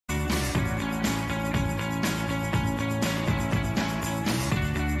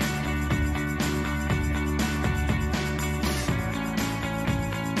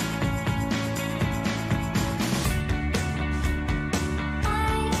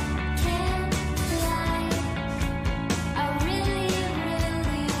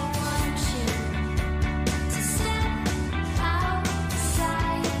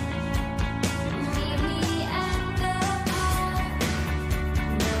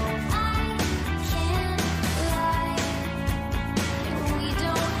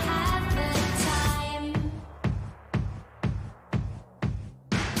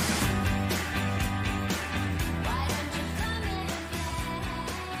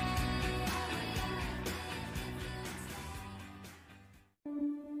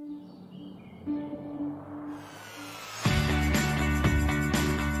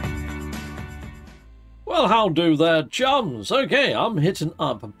Well, how do there, chums? Okay, I'm hitting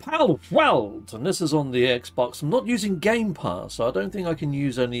up Palworld, and this is on the Xbox. I'm not using Game Pass, so I don't think I can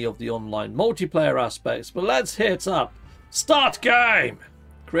use any of the online multiplayer aspects, but let's hit up Start Game!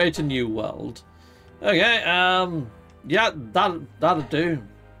 Create a new world. Okay, yeah, that'll do.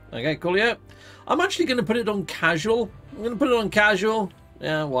 Okay, cool, yeah. I'm actually going to put it on casual. I'm going to put it on casual.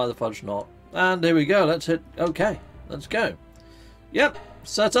 Yeah, why the fudge not? And here we go, let's hit OK. Let's go. Yep,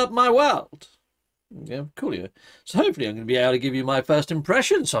 set up my world. Yeah, cool. Yeah. So hopefully I'm going to be able to give you my first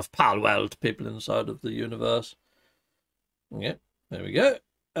impressions of Palworld, people inside of the universe. Yeah, there we go.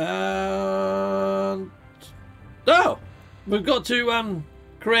 And oh, we've got to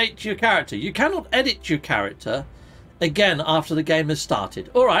create your character. You cannot edit your character again after the game has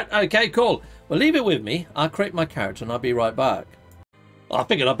started. All right, okay, cool. Well, leave it with me. I'll create my character and I'll be right back. I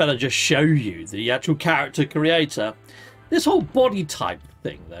figured I'd better just show you the actual character creator. This whole body type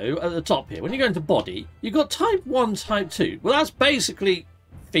thing, though, at the top here, when you go into body, you've got type 1, type 2. Well, that's basically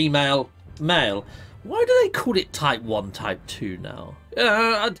female, male. Why do they call it type 1, type 2 now?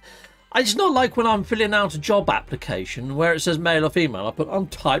 It's not like when I'm filling out a job application where it says male or female. I put, I'm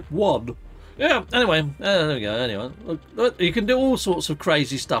type 1. Yeah, anyway, there we go. Anyway, look, you can do all sorts of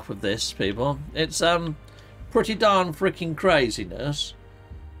crazy stuff with this, people. It's pretty darn freaking craziness.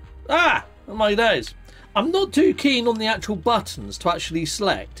 Ah, oh my days. I'm not too keen on the actual buttons to actually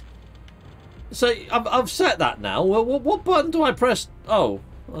select. So I've set that now. Well, what button do I press? Oh,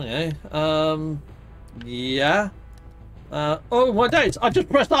 okay. Yeah. Oh my days! I just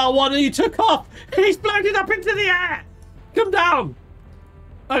pressed R1 and he took off. He's floated up into the air. Come down.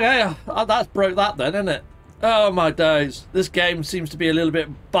 Okay, that's broke that then, isn't it? Oh my days! This game seems to be a little bit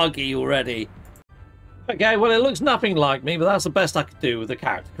buggy already. Okay, well, it looks nothing like me, but that's the best I could do with the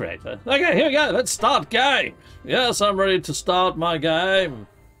character creator. Okay, here we go. Let's start game. Yes, I'm ready to start my game.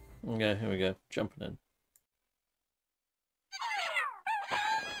 Okay, here we go. Jumping in.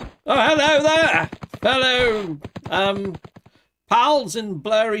 Oh, hello there. Hello, pals in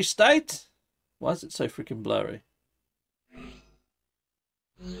blurry state. Why is it so freaking blurry?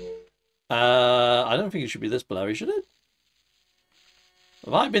 I don't think it should be this blurry, should it?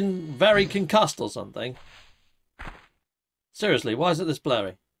 Have I been very concussed or something? Seriously, why is it this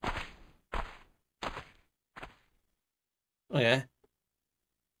blurry? Okay.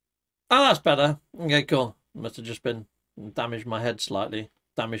 Oh, that's better. Okay, cool. Must have just been damaged my head slightly.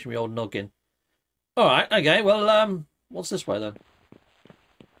 Damaged my old noggin. Alright, okay, well, what's this way then?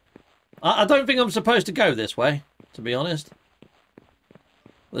 I don't think I'm supposed to go this way, to be honest.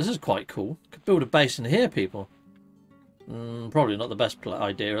 This is quite cool. Could build a base in here, people. Probably not the best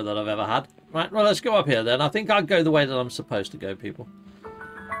idea that I've ever had. Right, well, let's go up here then. I think I'll go the way that I'm supposed to go, people.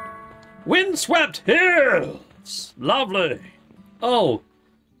 Windswept hills! Lovely! Oh,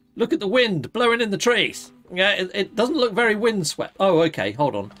 look at the wind blowing in the trees. Yeah, it doesn't look very windswept. Oh, okay,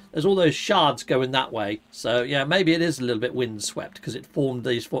 hold on. There's all those shards going that way. So, yeah, maybe it is a little bit windswept because it formed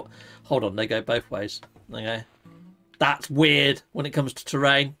these... Hold on, they go both ways. Okay. That's weird when it comes to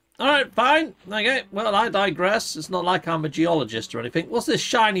terrain. Alright, fine. Okay, well, I digress. It's not like I'm a geologist or anything. What's this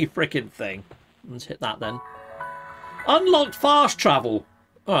shiny frickin' thing? Let's hit that then. Unlocked fast travel.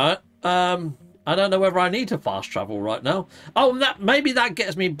 Alright, I don't know whether I need to fast travel right now. Oh, maybe that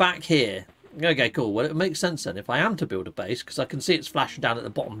gets me back here. Okay, cool. Well, it makes sense then if I am to build a base, because I can see it's flashing down at the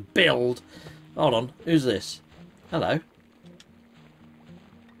bottom. Build. Hold on. Who's this? Hello.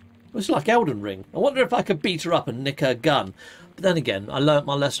 It's like Elden Ring. I wonder if I could beat her up and nick her gun. But then again, I learnt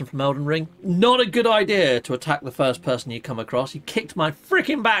my lesson from Elden Ring. Not a good idea to attack the first person you come across. He kicked my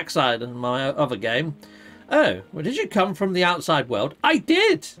freaking backside in my other game. Oh, well, did you come from the outside world? I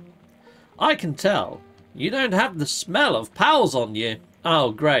did! I can tell. You don't have the smell of pals on you.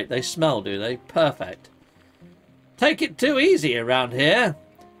 Oh, great. They smell, do they? Perfect. Take it too easy around here,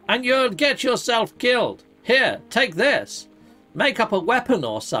 and you'll get yourself killed. Here, take this. Make up a weapon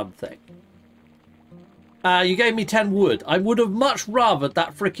or something. You gave me 10 wood. I would have much rathered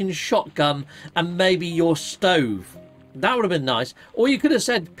that freaking shotgun and maybe your stove. That would have been nice. Or you could have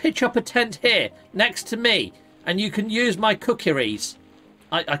said, pitch up a tent here, next to me, and you can use my cookeries.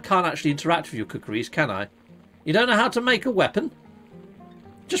 I can't actually interact with your cookeries, can I? You don't know how to make a weapon?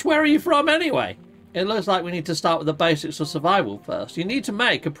 Just where are you from anyway? It looks like we need to start with the basics of survival first. You need to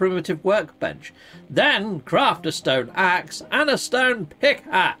make a primitive workbench. Then craft a stone axe and a stone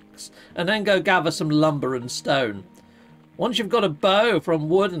pickaxe. And then go gather some lumber and stone. Once you've got a bow from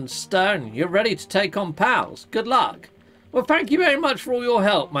wood and stone, you're ready to take on pals. Good luck. Well, thank you very much for all your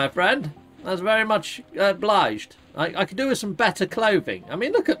help, my friend. That's very much obliged. I could do with some better clothing. I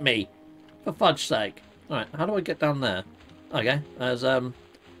mean, look at me. For fudge's sake. Alright, how do I get down there? Okay, there's a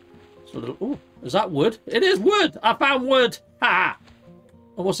little... Ooh, Is that wood? It is wood! I found wood! Ha!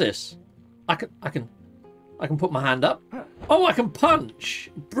 Oh, what's this? I can put my hand up. Oh, I can punch!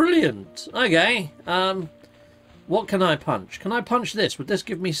 Brilliant! Okay. What can I punch? Can I punch this? Would this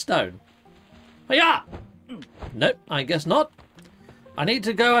give me stone? Hiya! Nope, I guess not. I need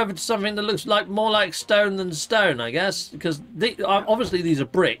to go over to something that looks like more like stone than stone, I guess. Because obviously these are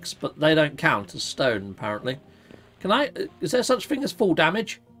bricks, but they don't count as stone, apparently. Can I... Is there such thing as full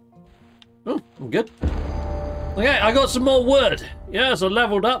damage? Oh, I'm good. Okay, I got some more wood. Yes, I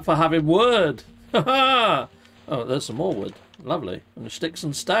leveled up for having wood. Ha Oh, there's some more wood. Lovely. And sticks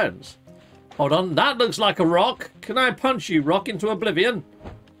and stones. Hold on, that looks like a rock. Can I punch you, rock, into oblivion?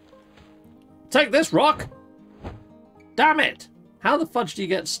 Take this, rock! Damn it! How the fudge do you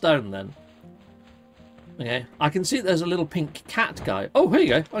get stone, then? Okay, I can see there's a little pink cat guy. Oh, here you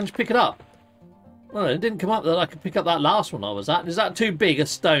go. I can just pick it up. Well, it didn't come up that I could pick up that last one I was at. Is that too big a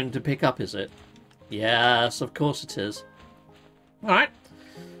stone to pick up, is it? Yes, of course it is. Alright.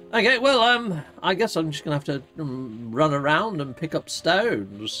 Okay, well, I guess I'm just going to have to run around and pick up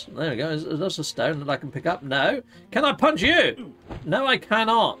stones. There we go. Is that a stone that I can pick up? No. Can I punch you? No, I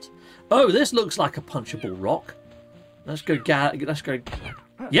cannot. Oh, this looks like a punchable rock. Let's go.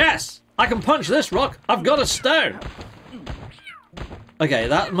 Yes! I can punch this rock. I've got a stone. Okay,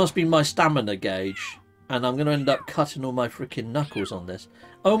 that must be my stamina gauge. And I'm going to end up cutting all my freaking knuckles on this.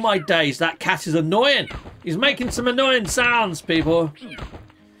 Oh my days, that cat is annoying. He's making some annoying sounds, people.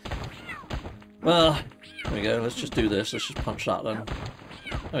 Well, there we go. Let's just do this. Let's just punch that then.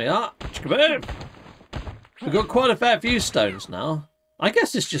 There we are. Kaboom! We've got quite a fair few stones now. I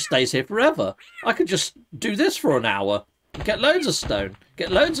guess this just stays here forever. I could just do this for an hour. Get loads of stone.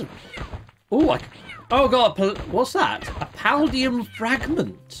 Get loads of... Oh, oh god, what's that? A Paldium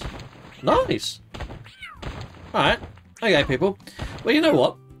fragment. Nice. Alright. Okay, people. Well, you know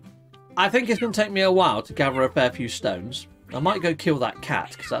what? I think it's going to take me a while to gather a fair few stones. I might go kill that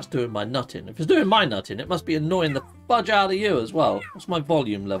cat, because that's doing my nutting. If it's doing my nutting, it must be annoying the fudge out of you as well. What's my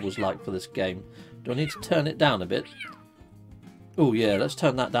volume levels like for this game? Do I need to turn it down a bit? Oh, yeah, let's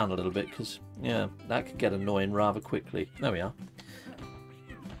turn that down a little bit, because, yeah, that could get annoying rather quickly. There we are.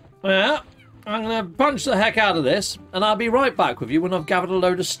 Yeah, I'm going to punch the heck out of this, and I'll be right back with you when I've gathered a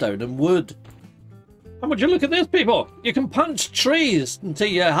load of stone and wood. And would you look at this, people? You can punch trees until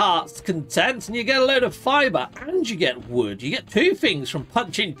your heart's content, and you get a load of fibre, and you get wood. You get two things from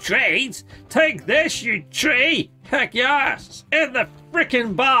punching trees. Take this, you tree! Heck yes! In the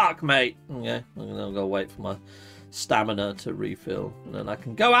frickin' bark, mate! Okay, I'm going to go wait for my stamina to refill, and then I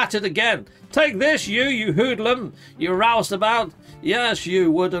can go at it again. Take this, you hoodlum! You roustabout! Yes,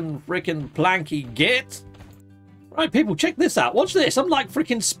 you wooden frickin' planky git! Right, people, check this out. Watch this. I'm like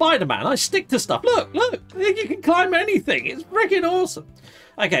freaking Spider-Man. I stick to stuff. Look, look. You can climb anything. It's freaking awesome.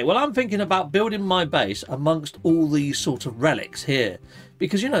 Okay, well, I'm thinking about building my base amongst all these sort of relics here.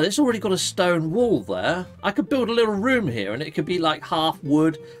 Because, you know, it's already got a stone wall there. I could build a little room here, and it could be like half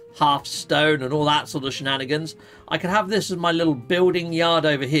wood, half stone, and all that sort of shenanigans. I could have this as my little building yard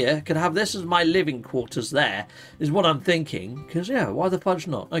over here. I could have this as my living quarters there, is what I'm thinking. Because, yeah, why the fudge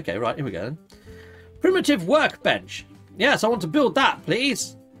not? Okay, right, here we go. Primitive workbench. Yes, I want to build that,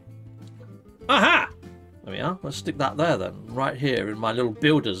 please. Aha! There we are. Let's stick that there then. Right here in my little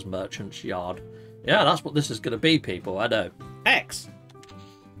builder's merchant's yard. Yeah, that's what this is going to be, people. I know. X.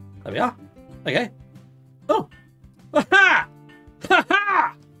 There we are. Okay. Oh. Ha-ha!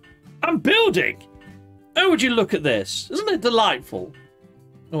 Ha-ha! I'm building! Oh, would you look at this? Isn't it delightful?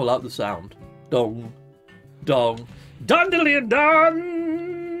 Oh, I like the sound. Dong. Dong. Dun-dilly-dun!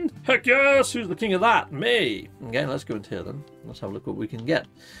 Heck yes! Who's the king of that? Me! Okay, let's go into here then. Let's have a look what we can get.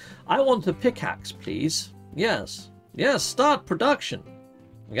 I want a pickaxe, please. Yes. Yes, start production.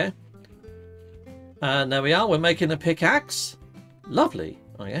 Okay. And there we are. We're making a pickaxe. Lovely.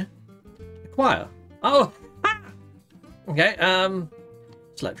 Okay. Acquire. Oh! Ha! Okay,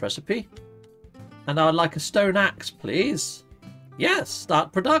 select recipe. And I'd like a stone axe, please. Yes,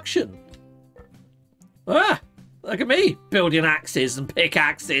 start production. Ah! Look at me, building axes and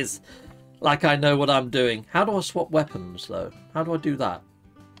pickaxes. Like I know what I'm doing. How do I swap weapons, though? How do I do that?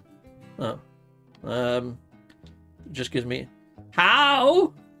 Oh. Just gives me...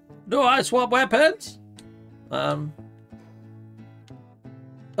 How do I swap weapons? Oh.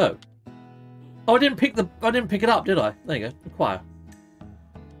 Oh, I didn't pick it up, did I? There you go. Acquire.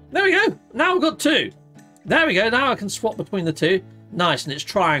 There we go. Now I've got two. There we go. Now I can swap between the two. Nice, and it's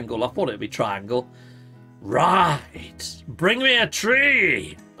triangle. I thought it'd be triangle. Right. Bring me a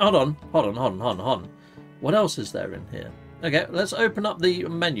tree. Hold on. What else is there in here? Okay, let's open up the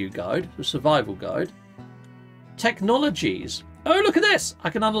menu guide, the survival guide. Technologies. Oh, look at this! I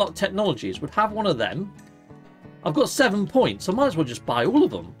can unlock technologies. Would have one of them. I've got 7 points. I might as well just buy all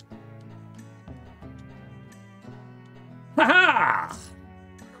of them. Ha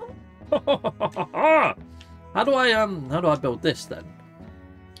ha! How do I build this then?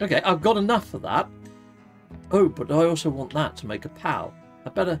 Okay, I've got enough for that. Oh, but I also want that to make a PAL. I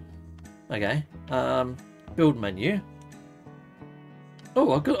better... Okay. Build menu.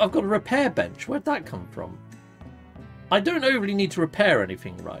 Oh, I've got a repair bench. Where'd that come from? I don't overly need to repair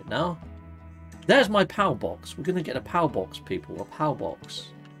anything right now. There's my PAL box. We're going to get a PAL box, people. A PAL box.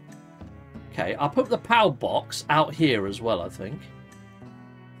 Okay, I'll put the PAL box out here as well, I think.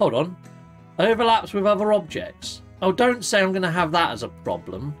 Hold on. Overlaps with other objects. Oh, don't say I'm going to have that as a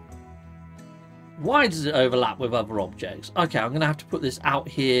problem. Why does it overlap with other objects? Okay, I'm going to have to put this out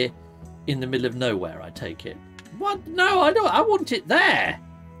here in the middle of nowhere, I take it. What? No, I don't. I want it there.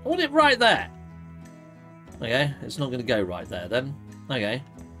 I want it right there. Okay, it's not going to go right there then. Okay.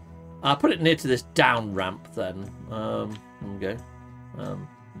 I'll put it near to this down ramp then. There we go.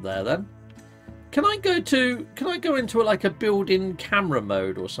 There then. Can I go into like a build-in camera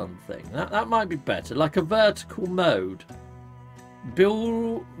mode or something? That might be better. Like a vertical mode.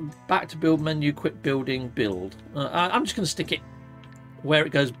 Build, back to build menu, quit building, build. I'm just going to stick it where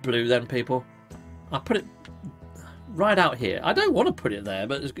it goes blue then, people. I'll put it right out here. I don't want to put it there,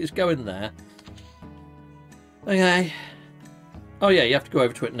 but it's going there. Okay. Oh yeah, you have to go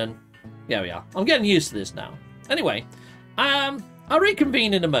over to it and then... There we are. I'm getting used to this now. Anyway, I'll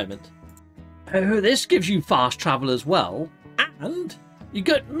reconvene in a moment. Oh, this gives you fast travel as well. And you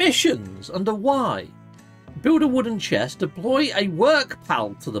get missions under Y. Build a wooden chest, deploy a work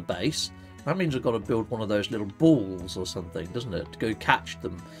PAL to the base. That means I've got to build one of those little balls or something, doesn't it? To go catch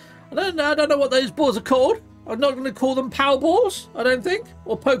them. I don't know what those balls are called. I'm not going to call them PAL balls, I don't think.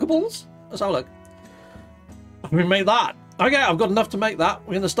 Or Pokeballs. Let's have a look. We made that. Okay, I've got enough to make that.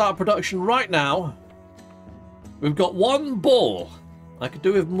 We're going to start production right now. We've got 1 ball. I could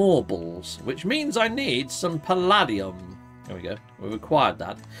do with more balls, which means I need some palladium. There we go. We required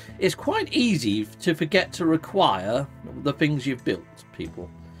that. It's quite easy to forget to require the things you've built, people.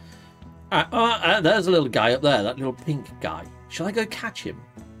 There's a little guy up there, that little pink guy. Shall I go catch him?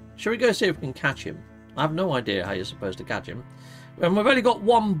 Shall we go see if we can catch him? I have no idea how you're supposed to catch him. And we've only got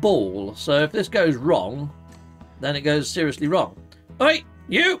 1 ball, so if this goes wrong, then it goes seriously wrong. Oi,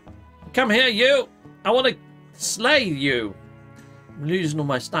 you! Come here, you! I want to slay you! I'm losing all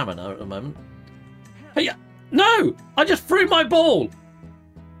my stamina at the moment. Hey, no! I just threw my ball!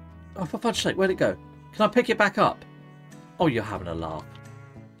 Oh, for fudge's sake, where'd it go? Can I pick it back up? Oh, you're having a laugh.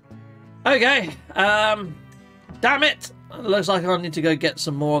 Okay, damn it! It looks like I need to go get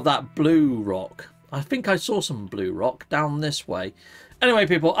some more of that blue rock. I think I saw some blue rock down this way. Anyway,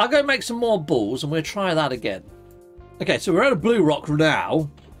 people, I'll go make some more balls and we'll try that again. Okay, so we're at a blue rock now.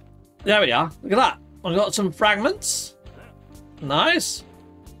 There we are. Look at that. I've got some fragments. Nice.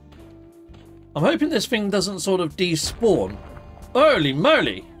 I'm hoping this thing doesn't sort of despawn. Holy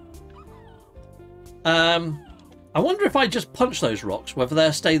moly. I wonder if I just punch those rocks, whether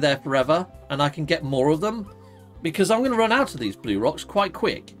they'll stay there forever and I can get more of them. Because I'm going to run out of these blue rocks quite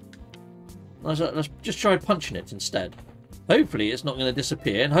quick. Let's just try punching it instead. Hopefully it's not going to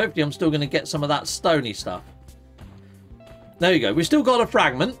disappear. And hopefully I'm still going to get some of that stony stuff. There you go. We've still got a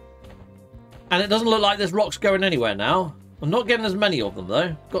fragment. And it doesn't look like this rock's going anywhere now. I'm not getting as many of them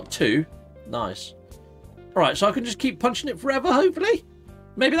though. Got 2. Nice. Alright, so I can just keep punching it forever, hopefully.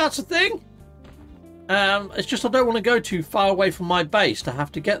 Maybe that's a thing. It's just I don't want to go too far away from my base to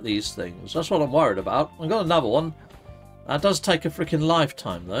have to get these things. That's what I'm worried about. I've got another one. That does take a freaking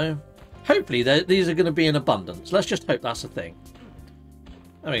lifetime though. Hopefully these are going to be in abundance. Let's just hope that's a thing.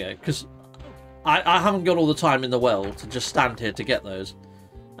 There we go. Because I haven't got all the time in the world to just stand here to get those.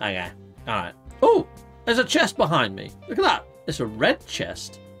 Okay. Alright. Oh! There's a chest behind me. Look at that. It's a red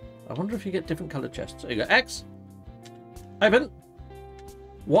chest. I wonder if you get different coloured chests. There you go. X. Open.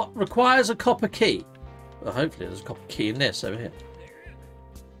 What requires a copper key? Well, hopefully there's a copper key in this over here.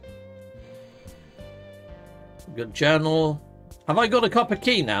 Good journal. Have I got a copper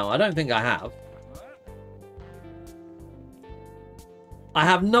key now? I don't think I have. I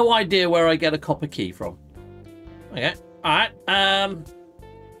have no idea where I get a copper key from. Okay. Alright.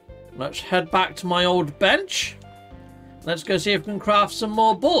 Let's head back to my old bench. Let's go see if we can craft some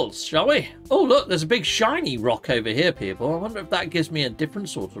more balls, shall we? Oh, look, there's a big shiny rock over here, people. I wonder if that gives me a different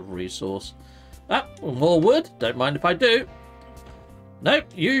sort of resource. Ah, more wood. Don't mind if I do. Nope,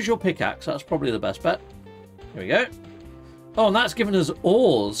 use your pickaxe. That's probably the best bet. Here we go. Oh, and that's given us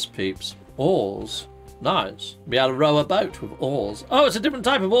oars, peeps. Oars. Nice. Be able to row a boat with oars. Oh, it's a different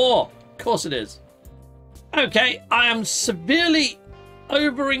type of oar. Of course it is. Okay, I am severely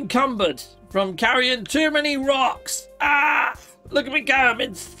over encumbered from carrying too many rocks. Ah, look at me go, I'm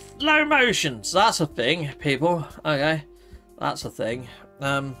in slow motion. So that's a thing, people. Okay, that's a thing.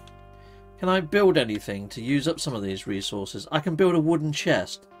 Can I build anything to use up some of these resources? I can build a wooden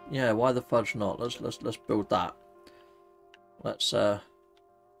chest. Yeah, why the fudge not? Let's build that. Let's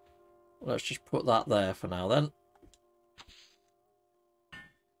just put that there for now then.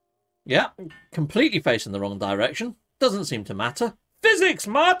 Yeah, completely facing the wrong direction. Doesn't seem to matter. Physics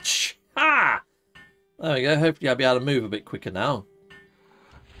much! Ha! There we go. Hopefully I'll be able to move a bit quicker now.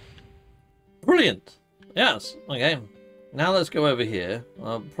 Brilliant. Yes. Okay. Now let's go over here.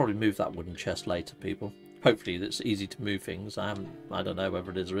 I'll probably move that wooden chest later, people. Hopefully it's easy to move things. I don't know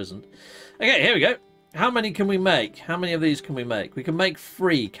whether it is or isn't. Okay, here we go. How many can we make? How many of these can we make? We can make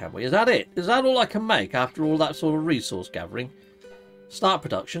 3, can we? Is that it? Is that all I can make after all that sort of resource gathering? Start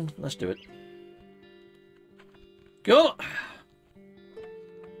production. Let's do it. Go.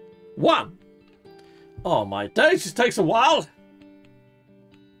 1. Oh my days, this takes a while.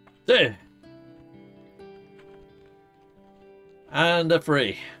 2. And a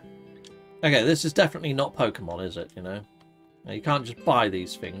 3. Okay, this is definitely not Pokemon, is it? You know, you can't just buy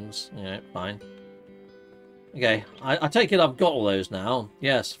these things. You know, fine. Okay, I take it I've got all those now.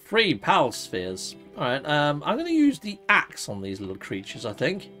 Yes, 3 Pal Spheres. Alright, I'm going to use the axe on these little creatures, I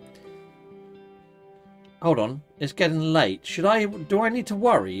think. Hold on, it's getting late. Do I need to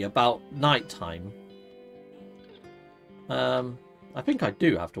worry about nighttime? I think I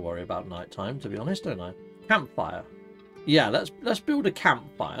do have to worry about nighttime, to be honest, don't I? Campfire. Yeah, let's build a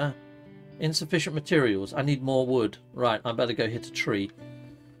campfire. Insufficient materials. I need more wood. Right, I better go hit a tree.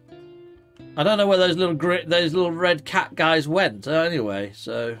 I don't know where those little red cat guys went. Anyway,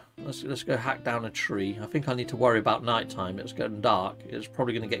 so let's go hack down a tree. I think I need to worry about nighttime. It's getting dark. It's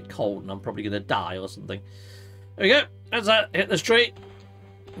probably going to get cold, and I'm probably going to die or something. There we go. That's that. Hit this tree.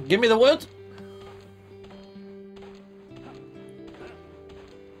 Give me the wood.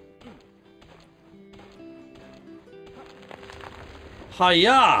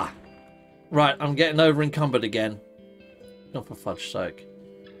 Hiya! Right, I'm getting over encumbered again. Oh, for fudge's sake.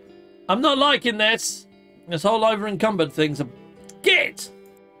 I'm not liking this. This whole over encumbered thing's a git.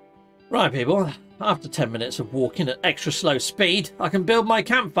 Right, people. After 10 minutes of walking at extra slow speed, I can build my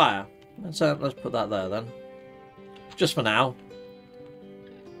campfire. Let's put that there then. Just for now.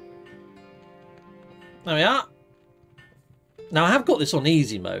 There we are. Now I have got this on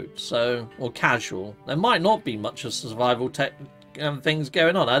easy mode, so or casual. There might not be much of survival tech things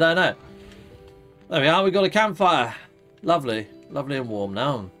going on. I don't know. There we are. We've got a campfire. Lovely, lovely and warm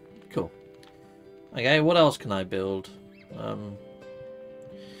now. Cool. Okay, what else can I build?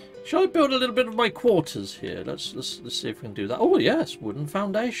 Shall I build a little bit of my quarters here? Let's see if we can do that. Oh yes, wooden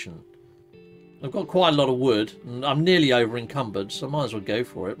foundation. I've got quite a lot of wood, and I'm nearly over encumbered, so I might as well go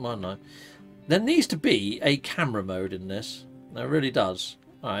for it, mightn't I? There needs to be a camera mode in this. There really does.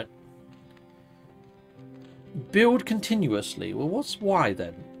 All right. Build continuously. Well, what's why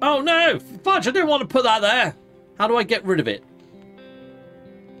then? Oh no, fudge! I didn't want to put that there. How do I get rid of it?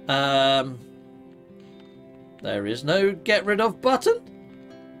 There is no get rid of button.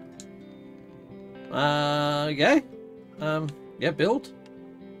 Okay. Yeah, build.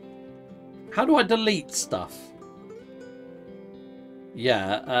 How do I delete stuff?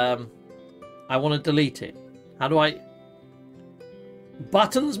 Yeah, I want to delete it. How do I...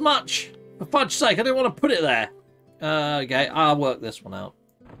 Buttons much? For fudge's sake, I didn't want to put it there. Okay, I'll work this one out.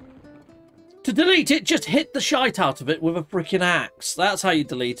 To delete it, just hit the shite out of it with a freaking axe. That's how you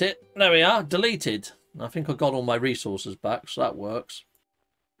delete it. There we are, deleted. I think I got all my resources back, so that works.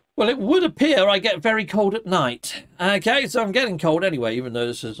 Well, it would appear I get very cold at night. Okay, so I'm getting cold anyway, even though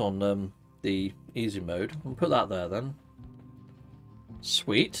this is on the easy mode. I'll put that there then.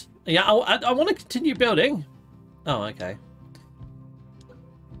 Sweet. Yeah, I want to continue building. Oh, okay.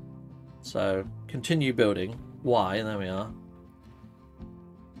 So, continue building. Why? There we are.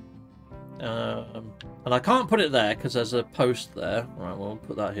 And I can't put it there because there's a post there. Right, we'll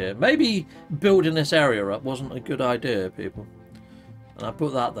put that here. Maybe building this area up wasn't a good idea, people. And I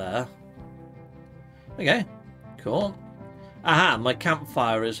put that there. Okay, cool. Aha, my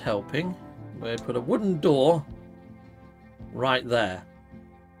campfire is helping. We put a wooden door right there.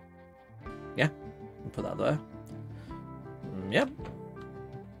 Yeah, we'll put that there. Yep.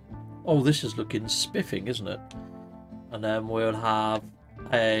 Oh, this is looking spiffing, isn't it? And then we'll have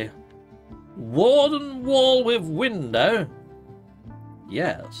a warden wall with window.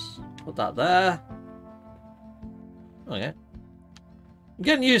 Yes. Put that there. Okay. I'm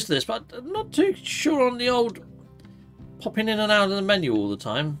getting used to this, but I'm not too sure on the old popping in and out of the menu all the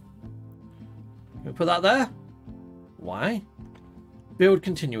time. we put that there? Why? Build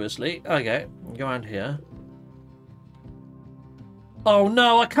continuously. Okay, go around here. Oh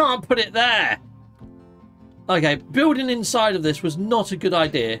no, I can't put it there! Okay, building inside of this was not a good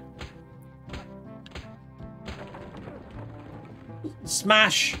idea.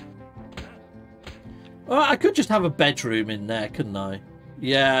 Smash! Well, I could just have a bedroom in there, couldn't I?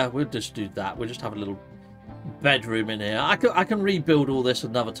 Yeah, we'll just do that. We'll just have a little bedroom in here. I can rebuild all this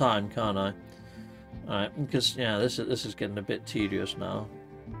another time, can't I? Alright, because, yeah, this is getting a bit tedious now.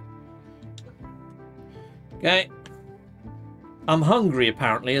 Okay. I'm hungry,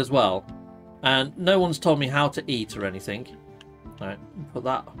 apparently, as well. And no one's told me how to eat or anything. Alright, put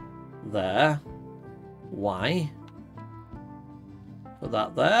that there. Why? Put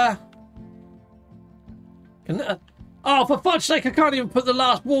that there. Oh, for fudge's sake, I can't even put the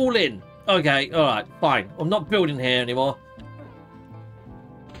last wall in. Okay, alright, fine. I'm not building here anymore.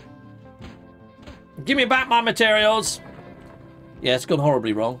 Give me back my materials. Yeah, it's gone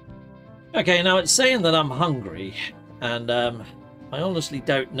horribly wrong. Okay, now it's saying that I'm hungry. And I honestly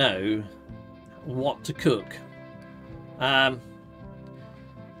don't know what to cook. Yeah.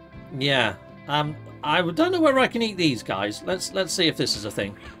 I don't know where I can eat these guys. Let's see if this is a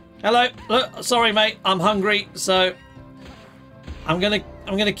thing. Hello. Look, sorry, mate. I'm hungry, so I'm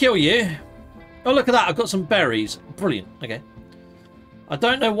gonna kill you. Oh, look at that. I've got some berries. Brilliant. Okay. I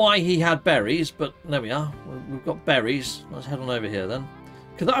don't know why he had berries, but there we are. We've got berries. Let's head on over here then.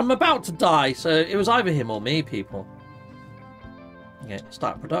 Because I'm about to die, so it was either him or me, people. Okay,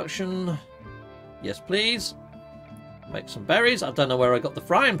 start production. Yes, please. Make some berries. I don't know where I got the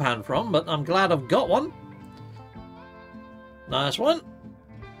frying pan from, but I'm glad I've got one. Nice one.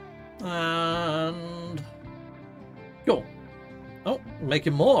 And... Cool. Oh,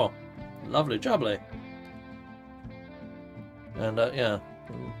 making more. Lovely jubbly. And, yeah.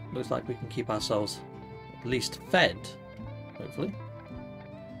 Looks like we can keep ourselves at least fed. Hopefully.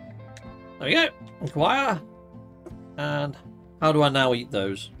 There we go. Acquire. And how do I now eat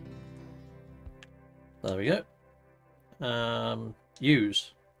those? There we go.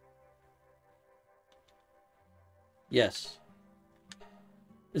 Use. Yes.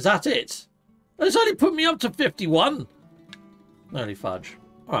 Is that it? It's only put me up to 51. Holy fudge.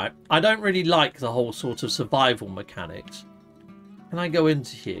 Alright. I don't really like the whole sort of survival mechanics. Can I go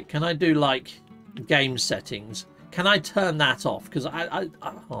into here? Can I do, like, game settings? Can I turn that off? Because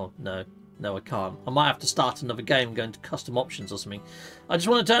oh, no. No, I can't. I might have to start another game going to custom options or something. I just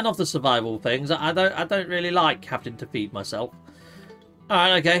want to turn off the survival things. I don't really like having to feed myself.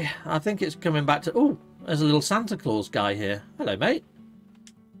 Alright, okay. I think it's coming back to... Oh, there's a little Santa Claus guy here. Hello, mate.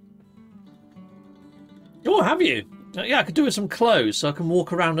 Oh, have you? Yeah, I could do with some clothes so I can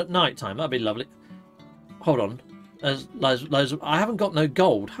walk around at night time. That'd be lovely. Hold on. There's loads of... I haven't got no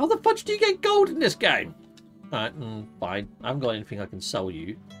gold. How the fudge do you get gold in this game? Alright, fine. I haven't got anything I can sell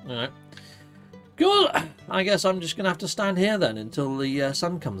you. Alright. Cool. I guess I'm just going to have to stand here then until the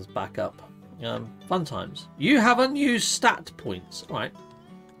sun comes back up. Fun times. You have unused stat points. Alright.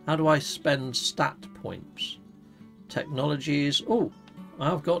 How do I spend stat points? Technologies. Oh,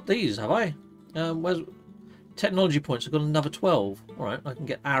 I've got these, have I? Where's... Technology points. I've got another 12. Alright, I can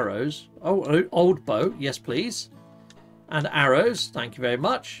get arrows. Oh, old bow. Yes, please. And arrows. Thank you very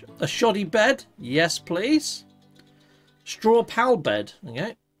much. A shoddy bed. Yes, please. Straw pal bed.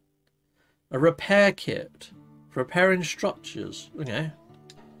 Okay. A repair kit for repairing structures. Okay.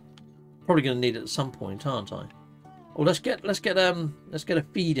 Probably going to need it at some point, aren't I? Oh, let's get a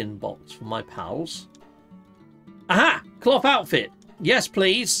feed-in box for my pals. Aha! Cloth outfit. Yes,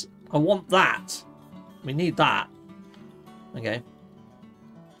 please. I want that. We need that. Okay.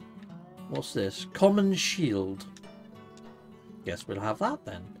 What's this? Common shield. Guess we'll have that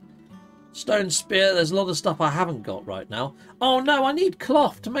then. Stone spear. There's a lot of stuff I haven't got right now. Oh no, I need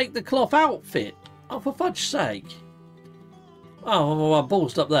cloth to make the cloth outfit. Oh, for fudge's sake. Oh, well, I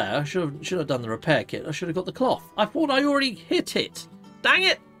ballsed up there. I should have done the repair kit. I should have got the cloth. I thought I already hit it. Dang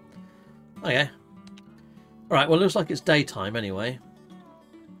it. Okay. Alright, well, it looks like it's daytime anyway.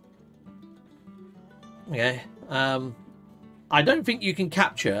 Okay. I don't think you can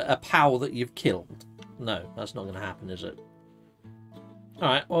capture a pal that you've killed. No, that's not going to happen, is it?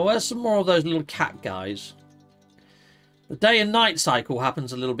 Alright, well, where's some more of those little cat guys? The day and night cycle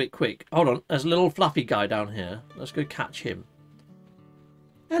happens a little bit quick. Hold on, there's a little fluffy guy down here. Let's go catch him.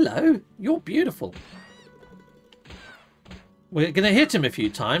 Hello, you're beautiful. We're going to hit him a few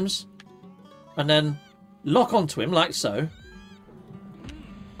times. And then lock onto him like so.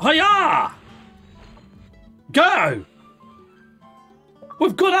 Hiya! Go!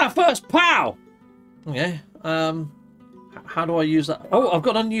 We've got our first pal! Okay, how How do I use that? Oh, I've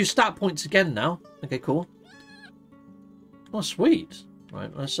got unused stat points again now. Okay, cool. Oh, sweet. Right,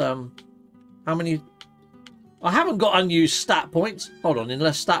 let's, how many... I haven't got unused stat points. Hold on,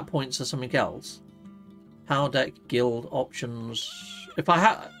 unless stat points are something else. Power deck, guild, options... If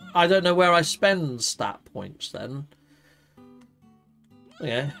I don't know where I spend stat points then.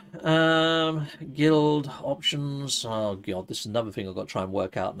 Okay. Guild, options... Oh, God, this is another thing I've got to try and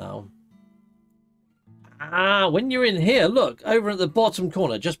work out now. Ah, when you're in here, look, over at the bottom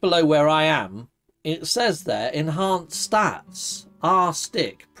corner, just below where I am, it says there, enhanced stats. R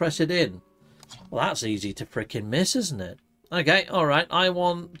stick, press it in. Well, that's easy to frickin' miss, isn't it? Okay, alright, I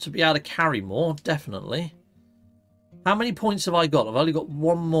want to be able to carry more, definitely. How many points have I got? I've only got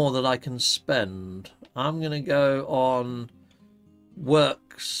one more that I can spend. I'm going to go on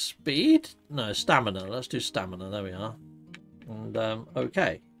work speed? No, stamina. Let's do stamina, there we are. And,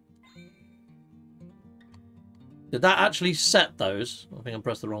 okay. Did that actually set those? I think I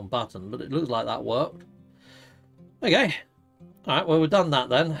pressed the wrong button, but it looks like that worked. Okay. Alright, well, we've done that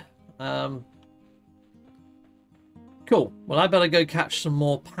then. Cool. Well, I better go catch some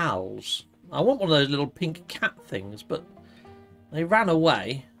more pals. I want one of those little pink cat things, but they ran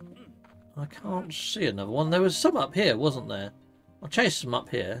away. I can't see another one. There was some up here, wasn't there? I'll chase them up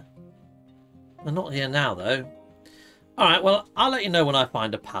here. They're not here now, though. Alright, well, I'll let you know when I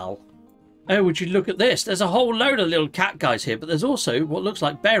find a pal. Oh, would you look at this? There's a whole load of little cat guys here, but there's also what looks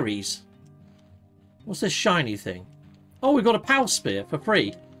like berries. What's this shiny thing? Oh, we've got a pal spear for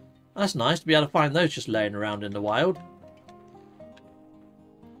free. That's nice to be able to find those just laying around in the wild.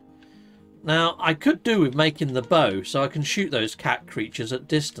 Now, I could do with making the bow, so I can shoot those cat creatures at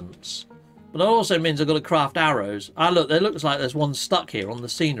distance. But that also means I've got to craft arrows. Ah, look, there looks like there's one stuck here on the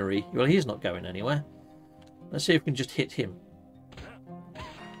scenery. Well, he's not going anywhere. Let's see if we can just hit him.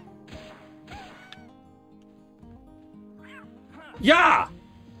 Yeah!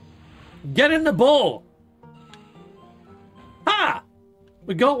 Get in the ball! Ha!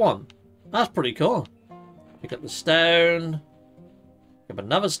 We got one. That's pretty cool. Pick up the stone. Pick up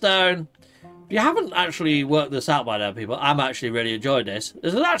another stone. If you haven't actually worked this out by now, people, I'm actually really enjoying this.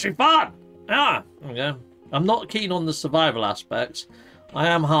 This is actually fun! Ah, there we go. I'm not keen on the survival aspects. I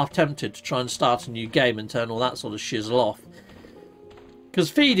am half tempted to try and start a new game and turn all that sort of shizzle off. Because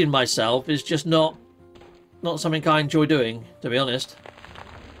feeding myself is just not something I enjoy doing, to be honest.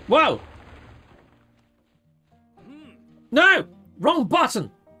 Whoa! No! Wrong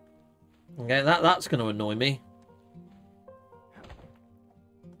button! Okay, that's going to annoy me.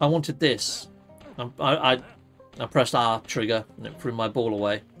 I wanted this. I pressed R trigger and it threw my ball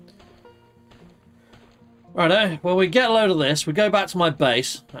away. Righto, well, we get a load of this. We go back to my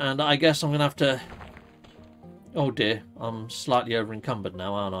base, and I guess I'm going to have to... Oh dear, I'm slightly over encumbered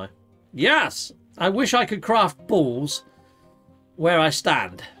now, aren't I? Yes! I wish I could craft balls where I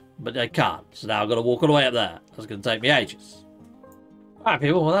stand, but I can't. So now I've got to walk all the way up there. That's going to take me ages. Alright,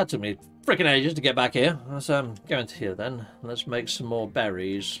 people, well, that took me freaking ages to get back here. Let's go into here then. Let's make some more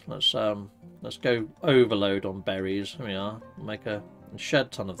berries. Let's go overload on berries. There we are. Make a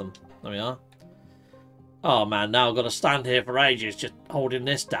shed ton of them. There we are. Oh man, now I've got to stand here for ages just holding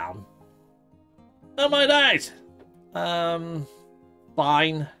this down. Oh my days! Fine.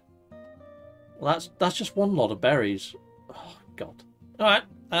 Well, that's just one lot of berries. Oh god. Alright,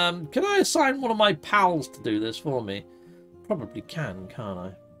 can I assign one of my pals to do this for me? Probably can, can't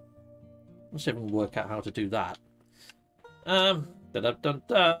I? Let's see if we can work out how to do that.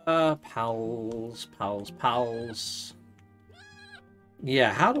 Pals.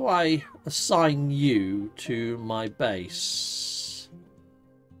 Yeah, how do I assign you to my base?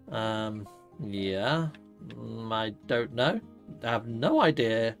 Yeah, I don't know. I have no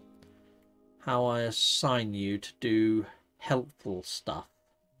idea how I assign you to do helpful stuff.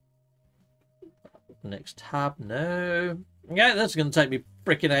 Next tab, no. Yeah, that's going to take me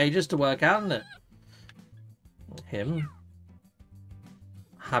freaking ages to work out, isn't it? Him.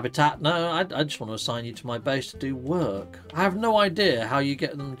 Habitat, no, I just want to assign you to my base to do work. I have no idea how you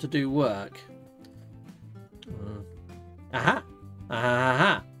get them to do work. Aha!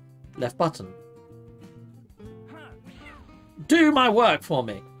 Aha! Left button. Do my work for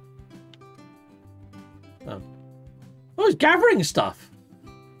me! Oh, he's gathering stuff!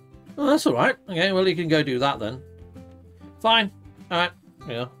 Oh, that's alright. Okay, well, you can go do that then. Fine. Alright.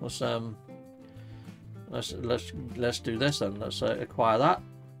 Yeah, let's do this then. Let's acquire that.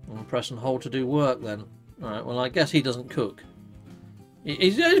 And press and hold to do work then. Alright, well I guess he doesn't cook.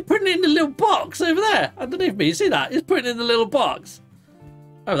 He's putting it in the little box over there underneath me. You see that? He's putting it in the little box.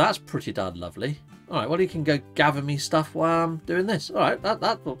 Oh, that's pretty darn lovely. Alright, well he can go gather me stuff while I'm doing this. Alright,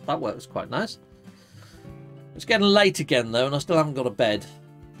 that works quite nice. It's getting late again, though, and I still haven't got a bed.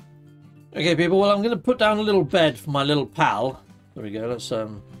 Okay, people, well, I'm going to put down a little bed for my little pal. There we go,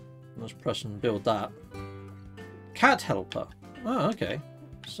 let's press and build that. Cat helper. Oh, okay.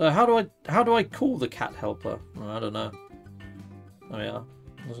 So how do I call the cat helper? Oh, I don't know. Oh yeah.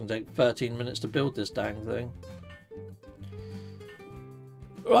 It's going to take 13 minutes to build this dang thing.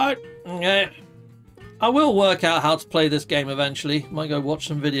 Right, okay. I will work out how to play this game eventually. Might go watch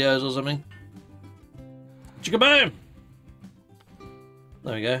some videos or something. Chickaboom!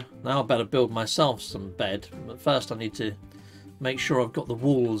 There we go. Now I better build myself some bed. But first I need to make sure I've got the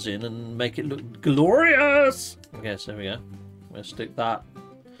walls in and make it look glorious! Okay, so there we go. I'm going to stick that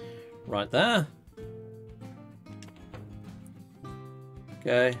right there.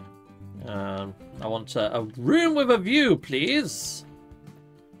 Okay. I want a room with a view, please.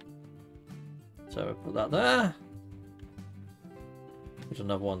 So we'll put that there. Put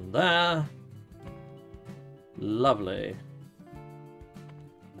another one there. Lovely.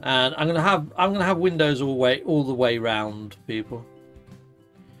 And I'm gonna have windows all the way round, people.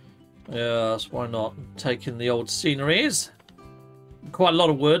 Yes, why not? Taking the old sceneries. Quite a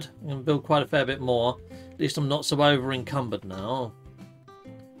lot of wood. I'm gonna build quite a fair bit more. At least I'm not so over encumbered now.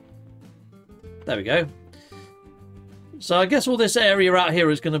 There we go. So I guess all this area out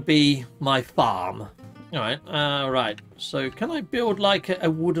here is going to be my farm. Alright, right. So can I build like a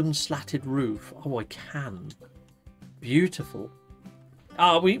wooden slatted roof? Oh, I can. Beautiful.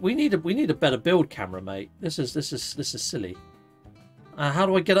 Oh, we need a better build camera, mate. This is silly. How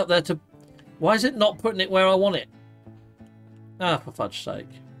do I get up there to... Why is it not putting it where I want it? Ah, for fudge's sake.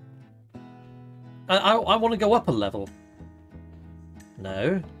 I want to go up a level.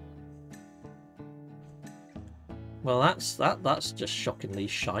 No. Well, that's just shockingly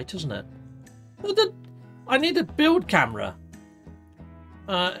shite, isn't it? I need a build camera.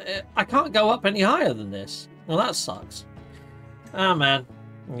 I can't go up any higher than this. Well, that sucks. Ah, man.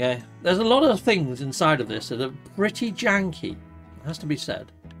 Okay. There's a lot of things inside of this that are pretty janky. It has to be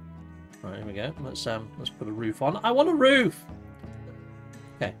said. Right, here we go. Let's put a roof on. I want a roof.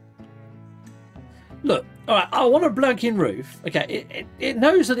 Okay. Look. All right. I want a blanking roof. Okay. It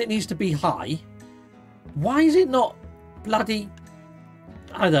knows that it needs to be high. Why is it not bloody...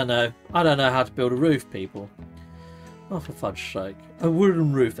 I don't know. I don't know how to build a roof, people. Oh, for fudge's sake. A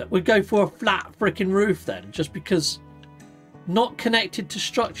wooden roof then. We'd go for a flat freaking roof then, just because... Not connected to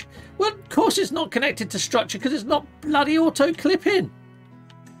structure. Well, of course it's not connected to structure, because it's not bloody auto-clipping.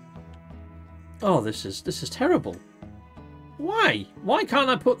 Oh, this is terrible. Why? Why can't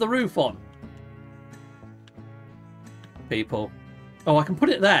I put the roof on? People. Oh, I can put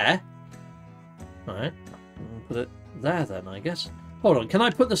it there. Right, put it there then, I guess. Hold on, can I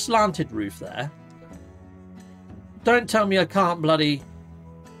put the slanted roof there? Don't tell me I can't bloody...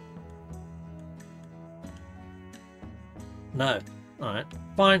 No. Alright,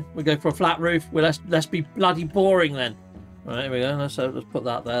 fine. We go for a flat roof. Well, let's be bloody boring then. Alright, here we go. Let's put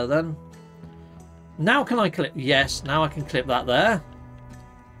that there then. Now can I clip... Yes, now I can clip that there.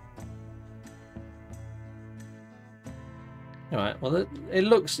 Alright, well, it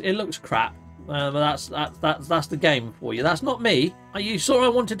looks crap. But that's the game for you. That's not me. You saw I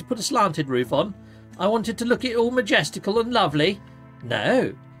wanted to put a slanted roof on. I wanted to look it all majestical and lovely.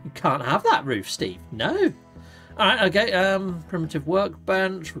 No, you can't have that roof, Steve. No. All right, okay. Primitive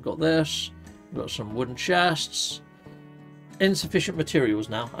workbench. We've got this. We've got some wooden chests. Insufficient materials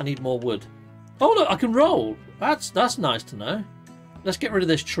now. I need more wood. Oh look, I can roll. That's nice to know. Let's get rid of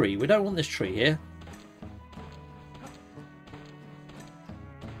this tree. We don't want this tree here.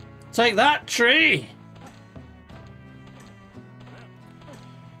 Take that, tree!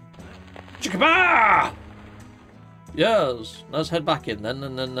 Chickabah! Yes, let's head back in then,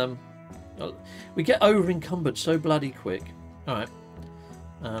 and then we get over encumbered so bloody quick. All right,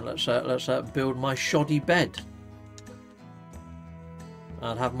 let's build my shoddy bed.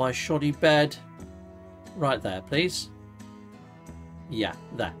 I'll have my shoddy bed right there, please. Yeah,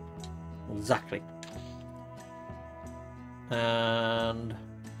 there, exactly. And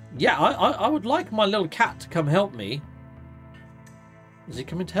yeah, I would like my little cat to come help me. Is he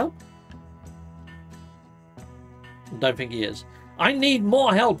coming to help? I don't think he is. I need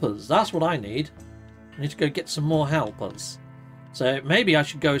more helpers. That's what I need. I need to go get some more helpers. So maybe I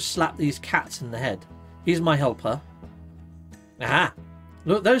should go slap these cats in the head. He's my helper. Aha!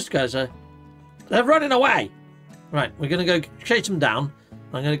 Look, those guys they're running away. Right, we're going to go chase them down.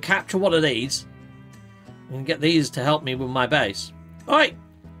 I'm going to capture one of these. I'm going to get these to help me with my base. Oi!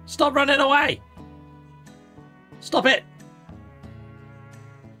 Stop running away! Stop it!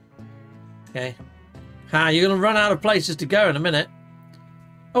 Okay. You're going to run out of places to go in a minute.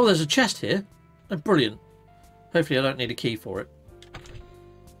 Oh, there's a chest here. Oh, brilliant. Hopefully I don't need a key for it.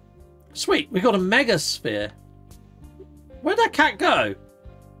 Sweet, we got a mega sphere. Where'd that cat go?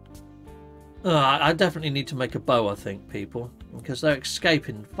 Oh, I definitely need to make a bow, I think, people. Because they're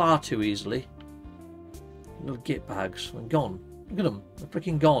escaping far too easily. Little git bags. They're gone. Look at them. They're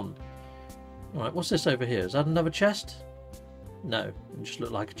freaking gone. Alright, what's this over here? Is that another chest? No. It just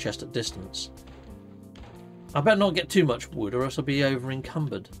looked like a chest at distance. I better not get too much wood or else I'll be over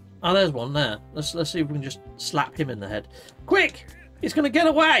encumbered. Oh, there's one there. Let's see if we can just slap him in the head. Quick! He's going to get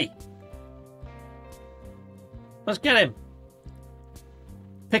away! Let's get him.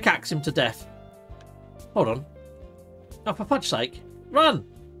 Pickaxe him to death. Hold on. Oh, for fudge's sake. Run!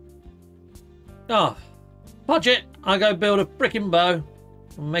 Oh. Fudge it! I go build a frickin' bow.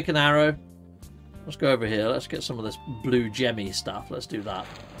 And make an arrow. Let's go over here. Let's get some of this blue gemmy stuff. Let's do that.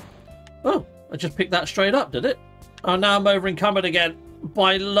 Oh, I just picked that straight up, did it? Oh, now I'm over encumbered again.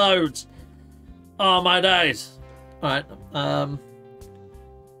 By loads. Oh, my days. Alright.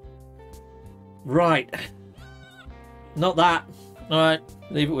 Right. Not that. Alright.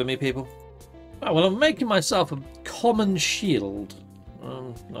 Leave it with me, people. Oh, well, I'm making myself a common shield.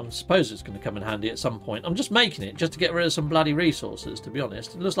 I suppose it's going to come in handy at some point. I'm just making it just to get rid of some bloody resources, to be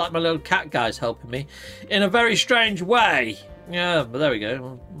honest. It looks like my little cat guy's helping me in a very strange way. Yeah, but there we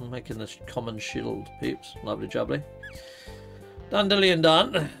go. I'm making this common shield, peeps. Lovely jubbly. Done, dilly, and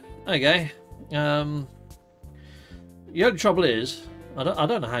done. Okay. The only trouble is, I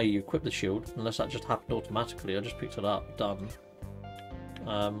don't know how you equip the shield, unless that just happened automatically. I just picked it up. Done.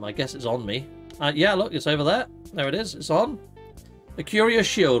 I guess it's on me. Yeah, look, it's over there. There it is. It's on. A curious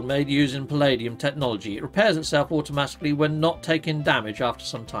shield made using palladium technology. It repairs itself automatically when not taking damage after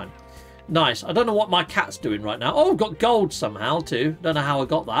some time. Nice. I don't know what my cat's doing right now. Oh, I've got gold somehow too. Don't know how I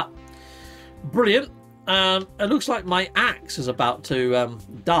got that. Brilliant. It looks like my axe is about to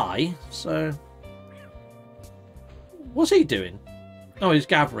die. So, what's he doing? Oh, he's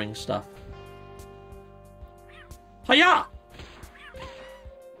gathering stuff. Hiya!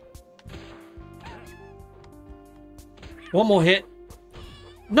 One more hit.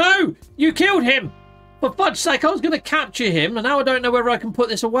 No! You killed him! For fudge's sake, I was going to capture him, and now I don't know whether I can put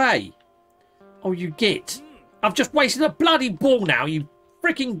this away. Oh, you git. I've just wasted a bloody ball now, you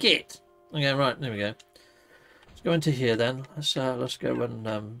freaking git. Okay, right, there we go. Let's go into here then. Let's go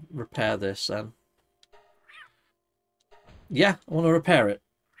and repair this then. Yeah, I want to repair it.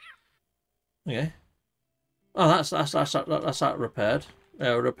 Okay. Oh, that's that repaired. Yeah,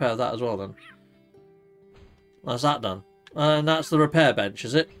 we'll repair that as well then. That's that done. And that's the repair bench,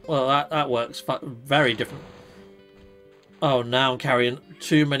 is it? Well, that works very different. Oh, now I'm carrying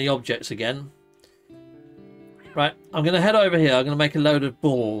too many objects again. Right, I'm going to head over here. I'm going to make a load of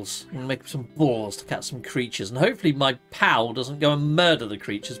balls. I'm going to make some balls to catch some creatures. And hopefully my pal doesn't go and murder the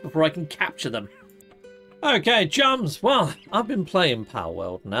creatures before I can capture them. Okay, chums. Well, I've been playing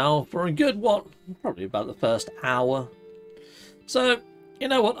Palworld now for a good, what, probably about the first hour. So, you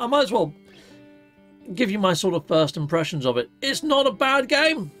know what? I might as well give you my sort of first impressions of it. It's not a bad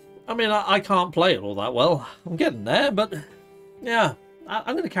game. I mean, I can't play it all that well. I'm getting there, but yeah,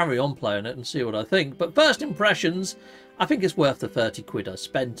 I'm going to carry on playing it and see what I think. But first impressions, I think it's worth the 30 quid I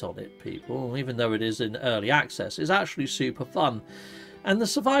spent on it, people. Even though it is in early access, it's actually super fun. And the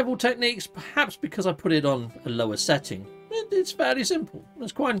survival techniques, perhaps because I put it on a lower setting, it's fairly simple.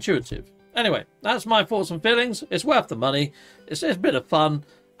 It's quite intuitive. Anyway, that's my thoughts and feelings. It's worth the money. It's a bit of fun.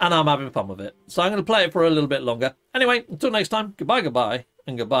 And I'm having fun with it. So I'm going to play it for a little bit longer. Anyway, until next time, goodbye, goodbye,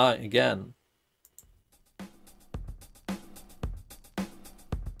 and goodbye again.